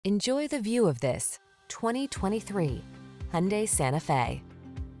Enjoy the view of this 2023 Hyundai Santa Fe.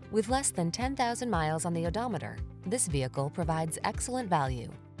 With less than 10,000 miles on the odometer, this vehicle provides excellent value.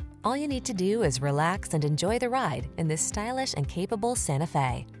 All you need to do is relax and enjoy the ride in this stylish and capable Santa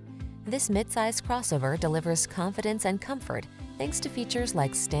Fe. This midsize crossover delivers confidence and comfort thanks to features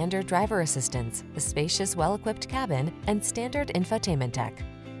like standard driver assistance, a spacious, well-equipped cabin, and standard infotainment tech.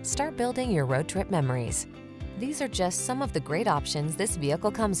 Start building your road trip memories. These are just some of the great options this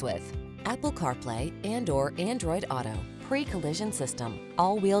vehicle comes with: Apple CarPlay and/or Android Auto, pre-collision system,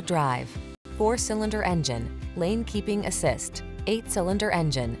 all-wheel drive, 4-cylinder engine, lane keeping assist, 8-cylinder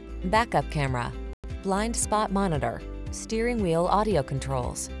engine, backup camera, blind spot monitor, steering wheel audio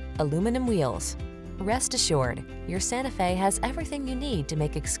controls, aluminum wheels. Rest assured, your Santa Fe has everything you need to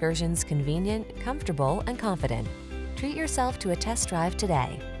make excursions convenient, comfortable, and confident. Treat yourself to a test drive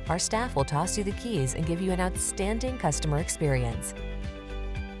today. Our staff will toss you the keys and give you an outstanding customer experience.